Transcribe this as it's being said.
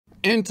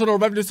Internal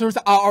Revenue Service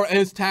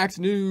IRS tax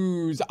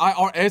news.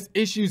 IRS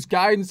issues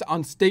guidance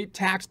on state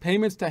tax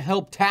payments to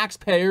help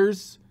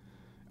taxpayers.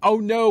 Oh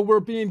no, we're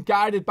being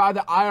guided by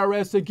the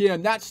IRS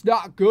again. That's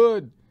not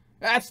good.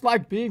 That's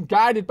like being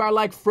guided by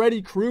like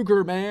Freddy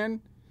Krueger,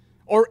 man.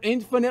 Or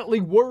infinitely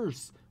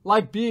worse,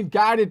 like being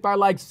guided by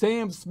like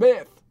Sam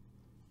Smith.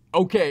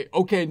 Okay,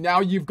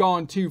 now you've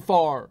gone too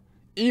far.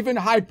 Even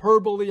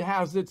hyperbole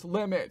has its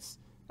limits.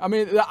 I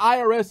mean, the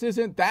IRS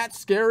isn't that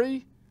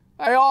scary.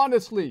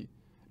 Honestly,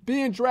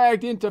 being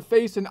dragged in to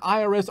face an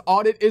IRS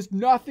audit is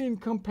nothing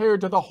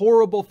compared to the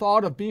horrible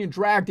thought of being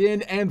dragged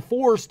in and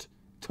forced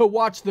to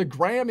watch the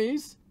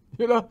Grammys.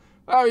 You know,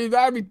 I mean,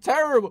 that'd be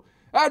terrible.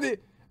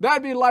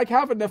 That'd be like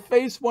having to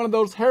face one of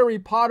those Harry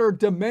Potter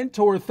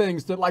Dementor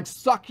things that like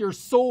suck your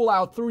soul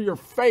out through your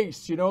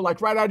face, you know,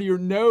 like right out of your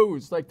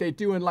nose, like they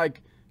do in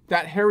like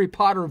that Harry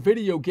Potter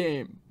video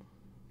game.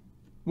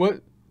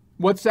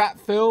 What's that,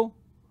 Phil?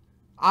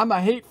 I'm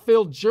a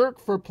hate-filled jerk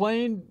for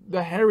playing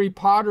the Harry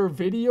Potter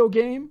video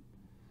game?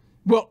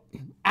 Well,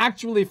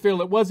 actually,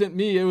 Phil, it wasn't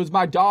me. It was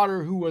my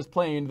daughter who was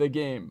playing the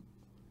game.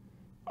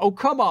 Oh,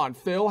 come on,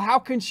 Phil. How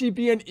can she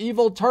be an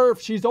evil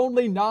TERF? She's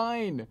only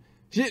 9.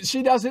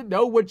 She doesn't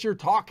know what you're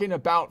talking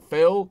about,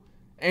 Phil.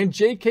 And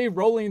J.K.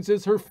 Rowling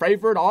is her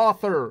favorite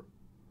author.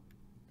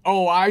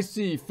 Oh, I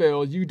see,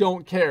 Phil. You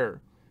don't care.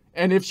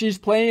 And if she's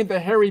playing the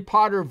Harry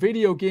Potter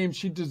video game,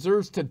 she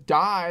deserves to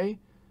die.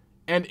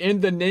 And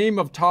in the name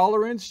of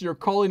tolerance, you're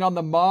calling on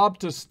the mob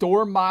to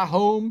storm my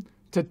home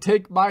to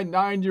take my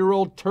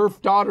 9-year-old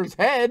TERF daughter's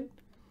head?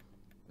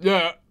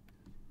 Yeah.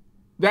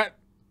 That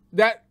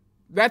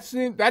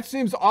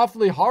seems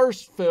awfully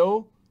harsh,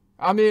 Phil.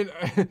 I mean,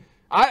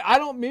 I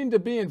don't mean to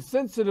be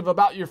insensitive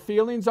about your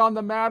feelings on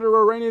the matter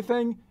or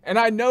anything. And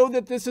I know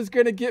that this is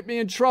going to get me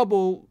in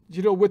trouble,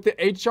 you know, with the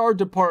HR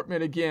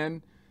department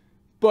again.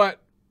 But,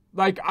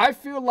 like, I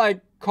feel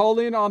like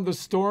calling on the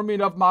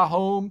storming of my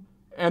home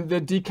and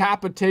the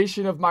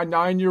decapitation of my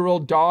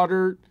 9-year-old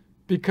daughter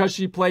because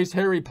she plays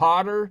Harry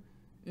Potter,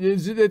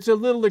 it's a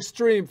little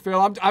extreme,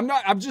 Phil.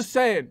 I'm just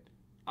saying.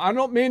 I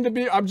don't mean to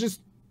be,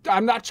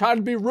 I'm not trying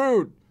to be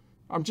rude.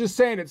 I'm just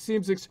saying it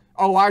seems,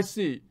 oh, I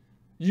see.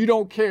 You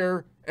don't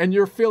care, and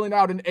you're filling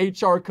out an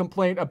HR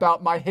complaint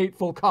about my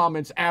hateful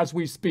comments as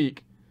we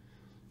speak.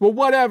 Well,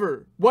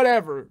 whatever.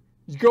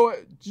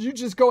 You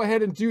just go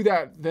ahead and do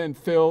that then,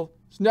 Phil.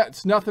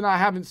 It's nothing I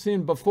haven't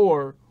seen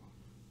before.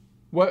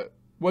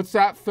 What's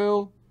that,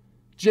 Phil?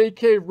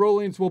 J.K.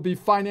 Rowling will be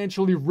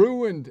financially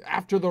ruined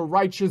after the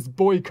righteous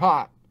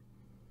boycott.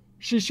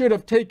 She should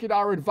have taken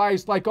our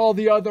advice like all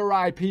the other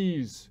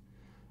IPs.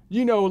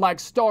 You know, like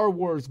Star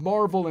Wars,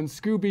 Marvel, and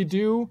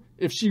Scooby-Doo,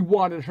 if she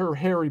wanted her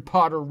Harry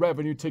Potter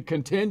revenue to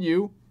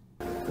continue.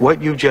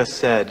 What you just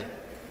said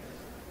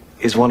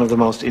is one of the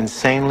most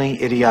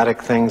insanely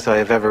idiotic things I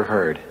have ever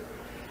heard.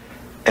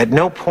 At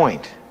no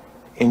point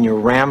in your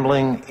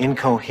rambling,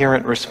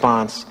 incoherent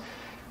response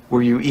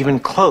were you even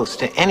close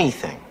to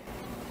anything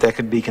that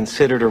could be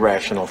considered a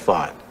rational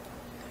thought.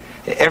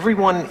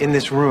 Everyone in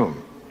this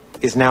room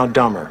is now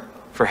dumber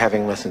for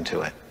having listened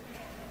to it.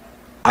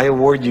 I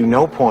award you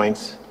no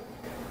points,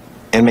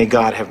 and may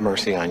God have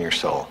mercy on your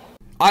soul.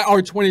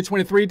 IR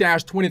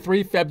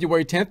 2023-23,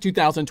 February 10th,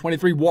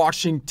 2023,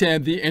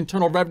 Washington. The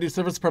Internal Revenue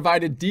Service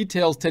provided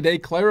details today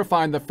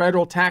clarifying the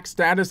federal tax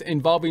status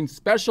involving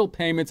special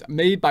payments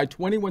made by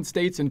 21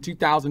 states in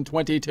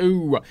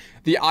 2022.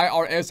 The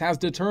IRS has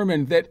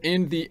determined that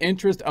in the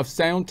interest of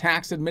sound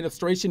tax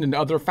administration and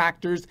other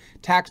factors,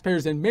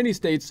 taxpayers in many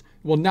states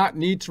will not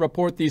need to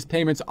report these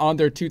payments on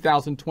their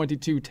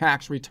 2022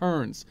 tax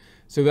returns.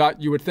 So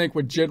that you would think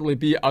would generally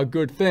be a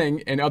good thing.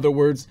 In other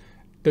words,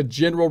 the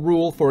general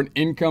rule for an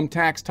income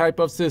tax type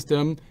of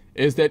system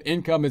is that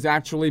income is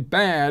actually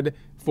bad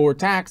for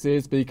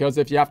taxes, because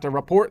if you have to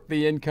report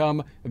the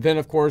income, then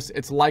of course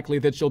it's likely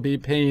that you'll be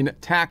paying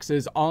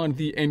taxes on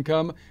the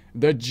income.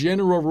 The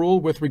general rule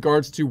with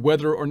regards to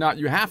whether or not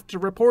you have to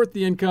report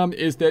the income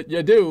is that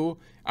you do,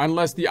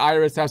 unless the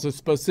IRS has a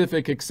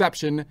specific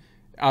exception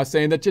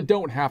saying that you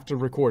don't have to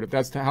record it.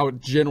 That's how it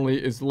generally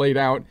is laid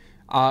out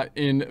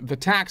in the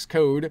tax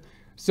code.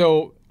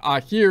 So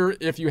here,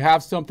 if you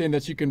have something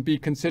that you can be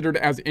considered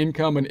as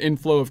income, an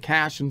inflow of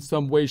cash in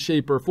some way,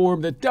 shape, or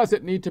form that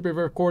doesn't need to be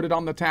recorded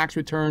on the tax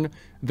return,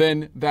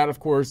 then that, of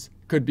course,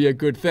 could be a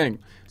good thing.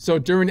 So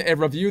during a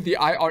review, the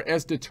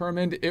IRS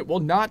determined it will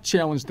not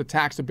challenge the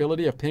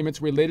taxability of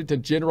payments related to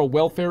general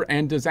welfare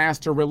and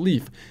disaster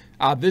relief.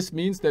 This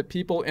means that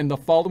people in the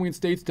following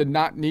states did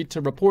not need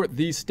to report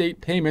these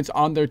state payments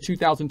on their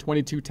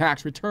 2022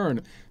 tax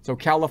return. So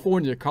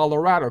California,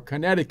 Colorado,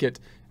 Connecticut,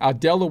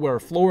 Delaware,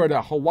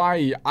 Florida,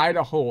 Hawaii,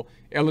 Idaho,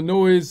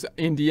 Illinois,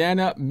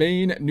 Indiana,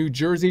 Maine, New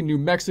Jersey, New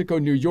Mexico,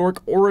 New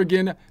York,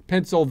 Oregon,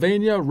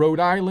 Pennsylvania, Rhode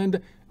Island,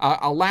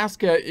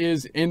 Alaska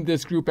is in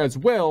this group as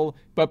well,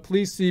 but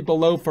please see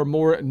below for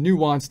more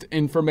nuanced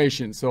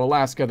information. So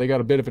Alaska, they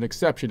got a bit of an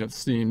exception, it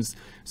seems.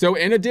 So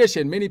in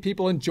addition, many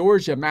people in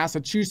Georgia,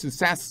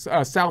 Massachusetts,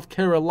 South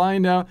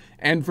Carolina,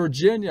 and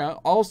Virginia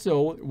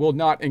also will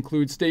not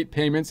include state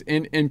payments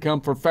in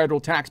income for federal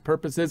tax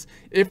purposes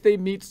if they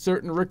meet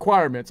certain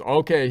requirements.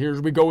 Okay,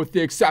 here we go with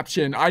the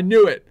exception. I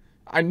knew it.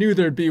 I knew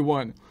there'd be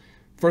one.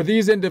 For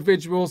these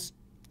individuals,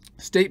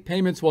 state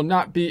payments will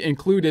not be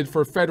included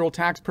for federal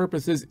tax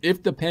purposes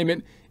if the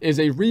payment is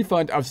a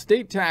refund of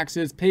state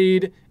taxes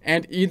paid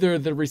and either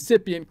the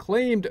recipient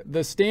claimed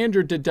the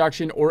standard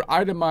deduction or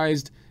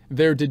itemized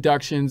their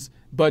deductions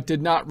but did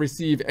not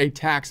receive a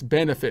tax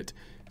benefit.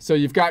 So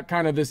you've got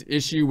kind of this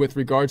issue with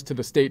regards to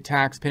the state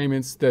tax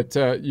payments that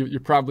you're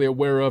probably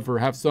aware of or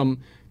have some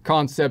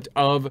concept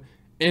of,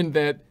 in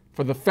that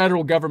for the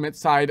federal government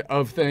side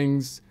of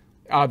things,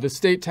 the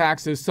state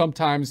taxes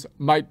sometimes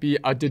might be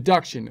a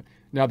deduction.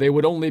 Now, they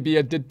would only be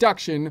a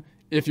deduction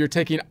if you're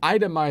taking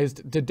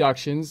itemized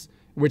deductions,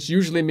 which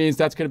usually means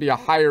that's going to be a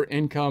higher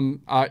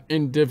income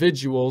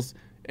individuals,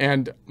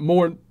 and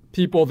more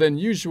people than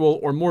usual,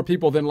 or more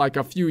people than like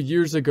a few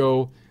years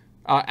ago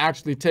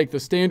actually take the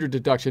standard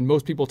deduction.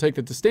 Most people take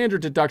the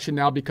standard deduction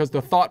now because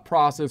the thought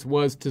process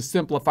was to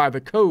simplify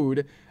the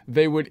code.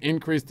 They would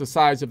increase the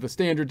size of the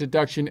standard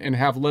deduction and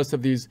have less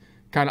of these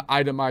kind of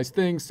itemized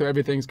things, so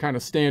everything's kind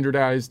of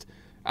standardized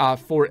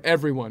for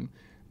everyone.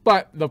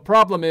 But the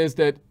problem is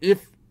that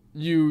if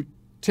you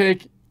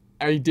take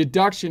a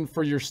deduction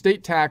for your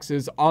state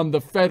taxes on the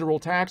federal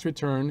tax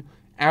return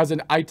as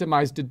an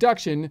itemized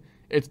deduction,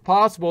 it's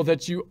possible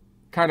that you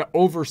kind of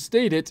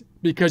overstate it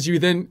because you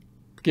then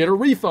get a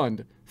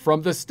refund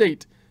from the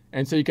state.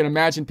 And so you can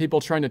imagine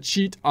people trying to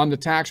cheat on the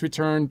tax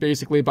return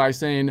basically by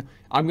saying,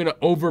 I'm going to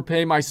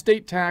overpay my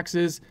state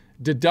taxes,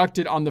 deduct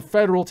it on the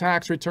federal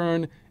tax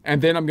return,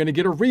 and then I'm going to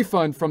get a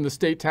refund from the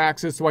state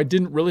taxes, so I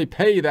didn't really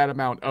pay that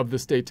amount of the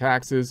state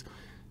taxes.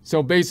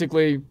 So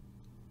basically,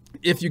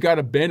 if you got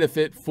a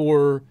benefit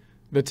for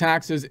the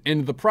taxes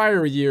in the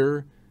prior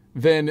year,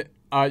 then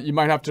you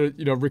might have to,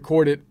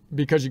 record it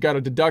because you got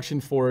a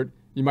deduction for it.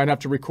 You might have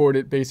to record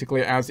it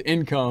basically as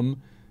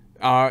income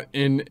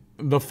in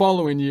the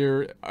following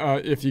year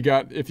if you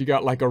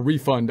got like a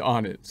refund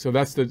on it. So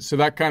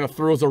that kind of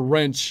throws a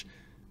wrench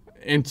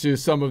into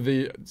some of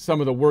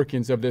the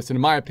workings of this. And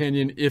in my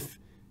opinion, if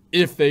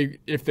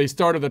they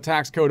started the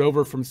tax code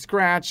over from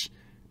scratch,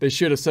 they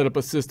should have set up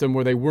a system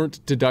where they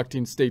weren't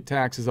deducting state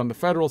taxes on the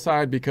federal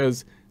side,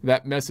 because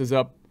that messes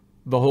up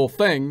the whole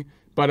thing.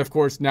 But of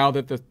course, now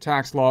that the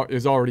tax law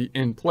is already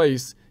in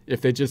place,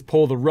 if they just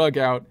pull the rug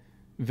out,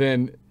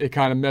 then it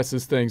kind of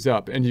messes things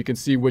up. And you can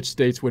see which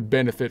states would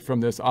benefit from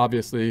this.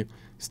 Obviously,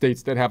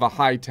 states that have a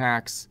high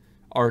tax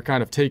are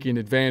kind of taking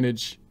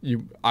advantage.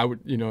 I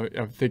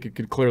think it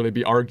could clearly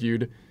be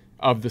argued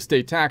of the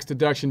state tax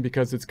deduction,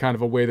 because it's kind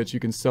of a way that you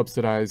can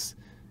subsidize,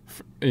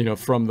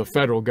 from the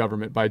federal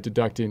government by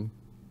deducting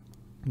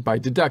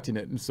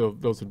it. And so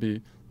those would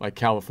be like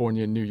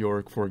California and New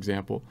York, for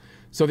example.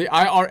 So the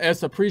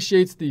IRS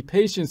appreciates the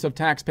patience of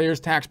taxpayers,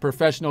 tax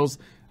professionals,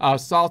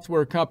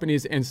 software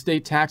companies, and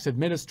state tax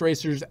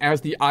administrators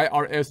as the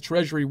IRS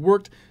Treasury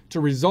worked to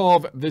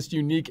resolve this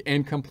unique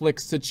and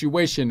complex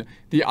situation.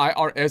 The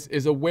IRS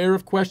is aware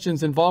of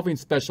questions involving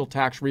special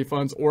tax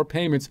refunds or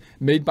payments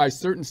made by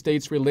certain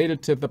states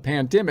related to the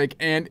pandemic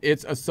and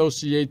its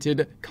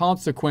associated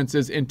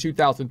consequences in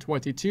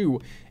 2022.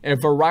 A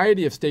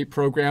variety of state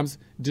programs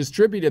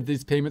distributed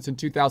these payments in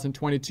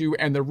 2022,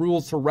 and the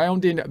rules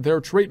surrounding their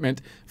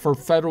treatment for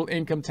federal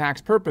income tax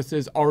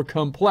purposes are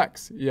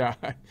complex. Yeah,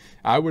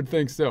 I would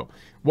think so.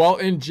 While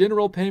in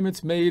general,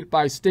 payments made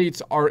by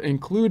states are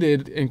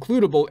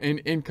includable in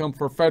income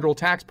for federal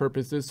tax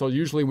purposes, so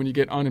usually when you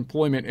get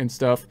unemployment and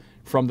stuff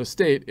from the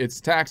state, it's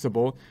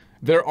taxable.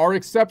 There are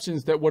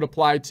exceptions that would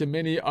apply to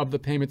many of the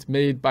payments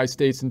made by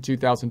states in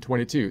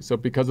 2022. So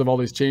because of all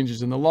these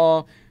changes in the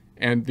law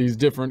and these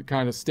different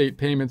kind of state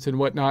payments and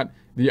whatnot,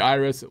 the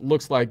IRS, it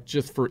looks like,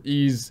 just for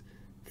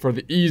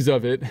the ease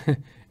of it,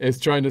 is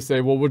trying to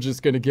say, well, we're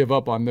just going to give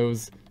up on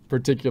those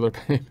particular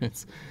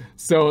payments.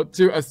 So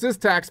to assist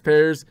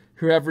taxpayers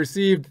who have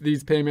received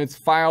these payments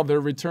file their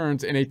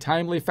returns in a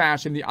timely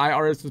fashion, the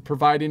IRS is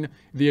providing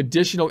the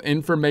additional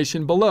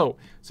information below.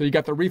 So you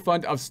got the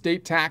refund of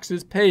state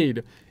taxes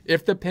paid.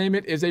 If the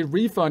payment is a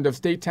refund of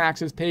state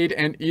taxes paid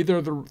and either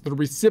the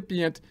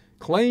recipient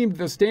claimed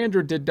the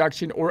standard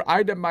deduction or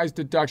itemized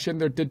deduction,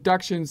 their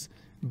deductions,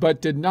 but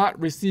did not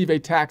receive a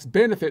tax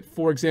benefit,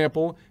 for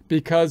example,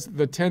 because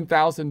the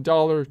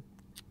 $10,000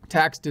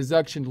 tax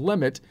deduction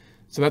limit.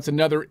 So that's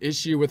another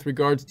issue with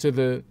regards to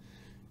the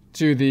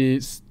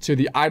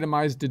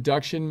itemized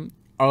deduction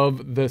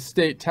of the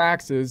state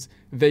taxes.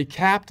 They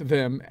capped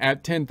them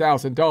at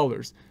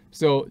 $10,000.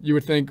 So you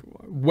would think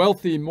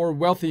more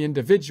wealthy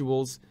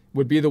individuals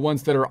would be the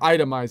ones that are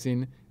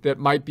itemizing, that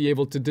might be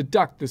able to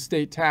deduct the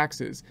state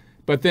taxes.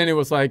 But then it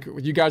was like,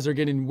 you guys are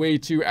getting way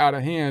too out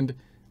of hand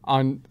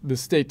on the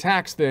state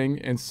tax thing,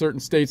 and certain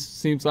states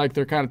seems like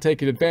they're kind of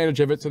taking advantage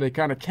of it, so they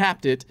kind of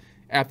capped it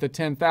at the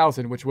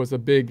 $10,000, which was a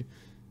big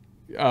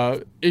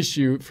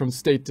issue from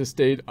state to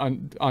state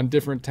on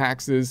different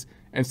taxes.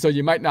 And so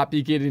you might not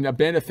be getting a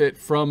benefit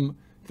from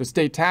the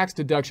state tax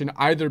deduction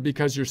either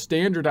because your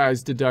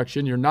standardized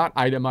deduction, you're not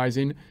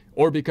itemizing,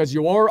 or because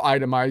you are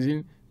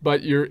itemizing,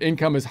 but your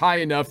income is high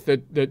enough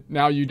that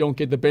now you don't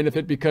get the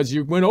benefit because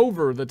you went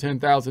over the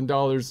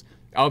 $10,000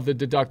 of the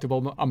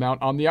deductible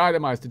amount on the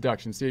itemized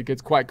deduction. See, it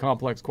gets quite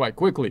complex quite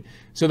quickly.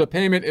 So the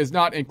payment is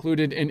not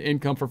included in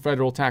income for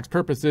federal tax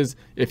purposes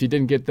if you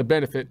didn't get the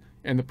benefit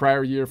in the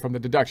prior year from the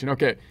deduction.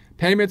 Okay,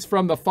 payments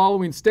from the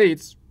following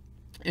states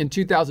in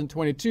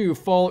 2022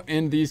 fall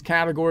in these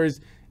categories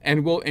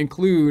and will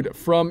include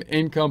from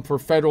income for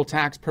federal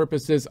tax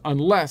purposes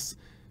unless,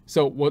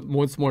 so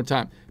once more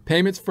time,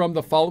 payments from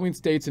the following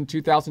states in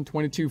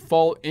 2022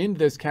 fall in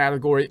this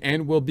category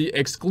and will be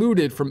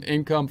excluded from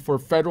income for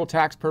federal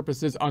tax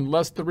purposes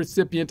unless the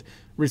recipient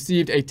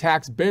received a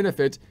tax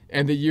benefit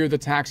in the year the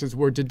taxes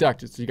were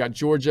deducted. So you got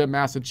Georgia,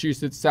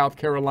 Massachusetts, South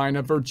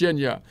Carolina,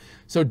 Virginia.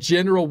 So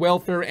general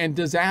welfare and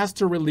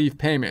disaster relief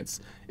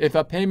payments. If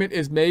a payment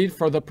is made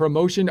for the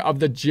promotion of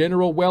the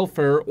general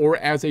welfare or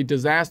as a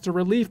disaster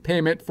relief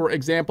payment, for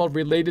example,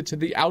 related to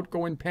the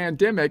outgoing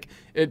pandemic,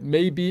 it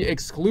may be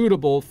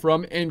excludable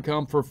from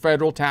income for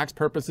federal tax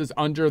purposes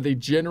under the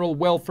general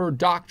welfare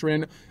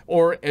doctrine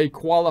or a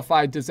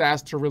qualified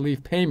disaster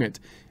relief payment.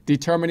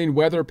 Determining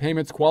whether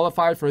payments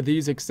qualify for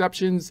these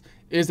exceptions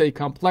is a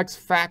complex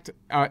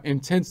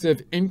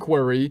fact-intensive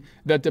inquiry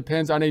that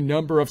depends on a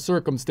number of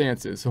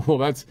circumstances.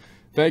 Well,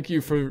 thank you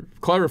for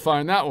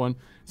clarifying that one.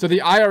 So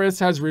the IRS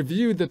has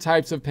reviewed the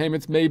types of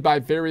payments made by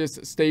various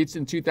states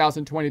in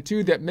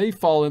 2022 that may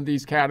fall in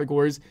these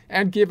categories,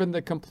 and given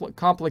the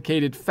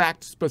complicated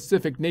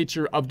fact-specific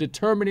nature of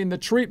determining the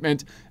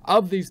treatment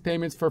of these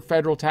payments for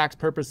federal tax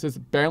purposes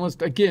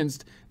balanced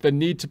against the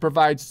need to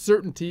provide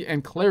certainty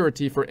and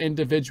clarity for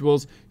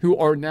individuals who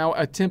are now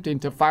attempting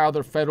to file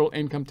their federal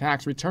income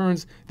tax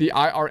returns, the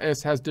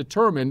IRS has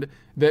determined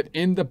that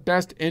in the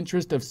best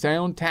interest of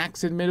sound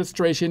tax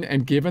administration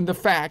and given the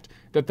fact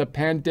that the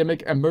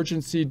pandemic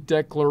emergency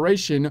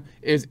declaration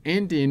is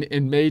ending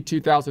in May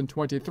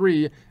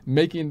 2023,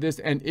 making this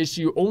an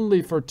issue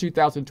only for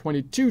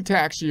 2022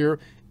 tax year,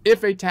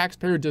 if a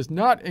taxpayer does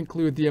not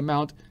include the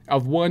amount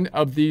of one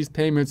of these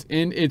payments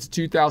in its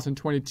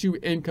 2022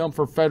 income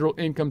for federal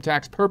income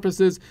tax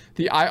purposes,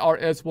 the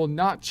IRS will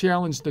not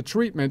challenge the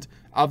treatment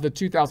of the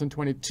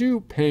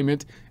 2022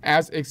 payment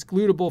as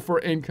excludable for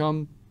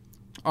income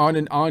on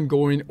an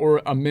ongoing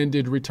or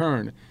amended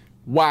return.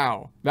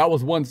 Wow, that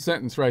was one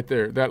sentence right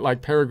there.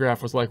 That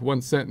paragraph was like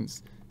one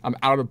sentence. I'm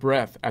out of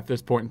breath at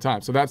this point in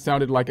time. So that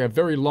sounded like a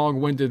very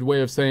long-winded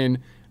way of saying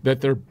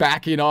that they're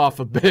backing off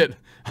a bit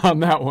on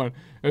that one.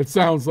 It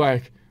sounds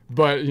like,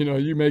 but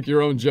you make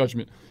your own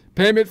judgment.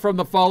 Payment from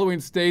the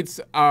following states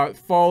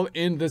fall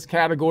in this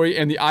category,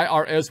 and the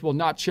IRS will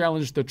not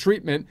challenge the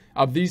treatment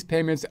of these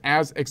payments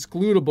as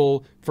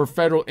excludable for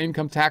federal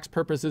income tax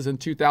purposes in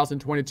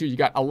 2022. You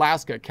got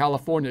Alaska,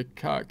 California,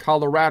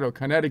 Colorado,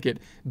 Connecticut,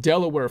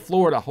 Delaware,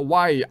 Florida,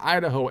 Hawaii,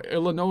 Idaho,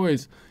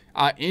 Illinois,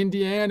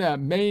 Indiana,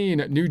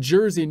 Maine, New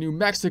Jersey, New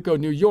Mexico,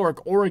 New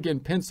York, Oregon,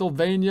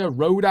 Pennsylvania,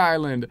 Rhode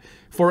Island.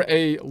 For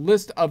a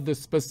list of the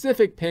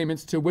specific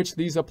payments to which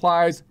these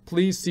applies,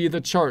 please see the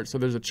chart. So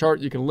there's a chart.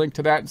 You can link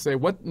to that and say,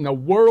 what in the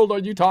world are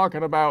you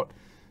talking about?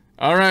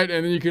 All right,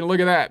 and then you can look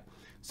at that.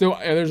 So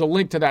there's a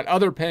link to that.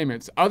 Other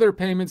payments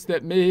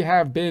that may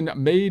have been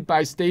made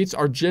by states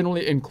are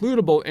generally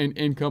includable in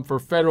income for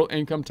federal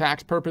income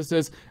tax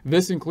purposes.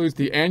 This includes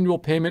the annual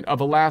payment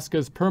of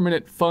Alaska's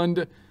permanent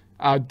fund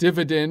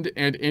dividend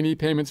and any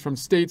payments from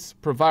states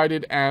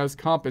provided as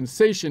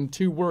compensation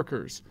to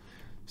workers.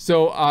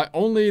 So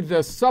only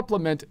the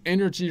supplement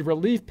energy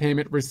relief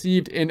payment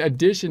received in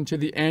addition to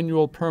the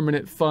annual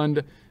permanent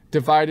fund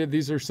divided.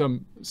 These are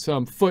some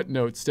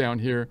footnotes down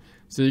here.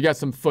 So you got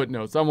some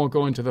footnotes. I won't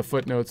go into the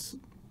footnotes,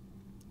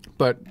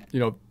 but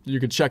you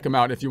could check them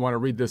out if you want to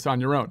read this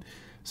on your own.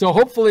 So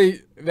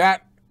hopefully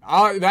that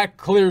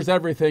clears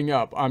everything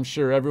up. I'm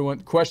sure everyone,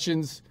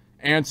 questions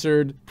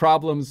answered,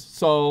 problems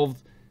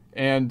solved.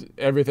 And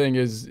everything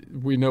is,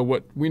 we know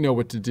what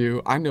to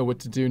do. I know what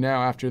to do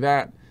now after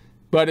that.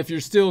 But if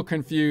you're still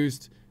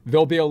confused,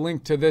 there'll be a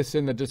link to this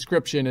in the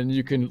description, and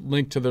you can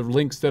link to the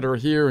links that are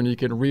here, and you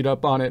can read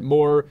up on it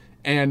more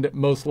and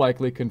most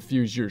likely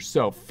confuse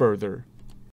yourself further.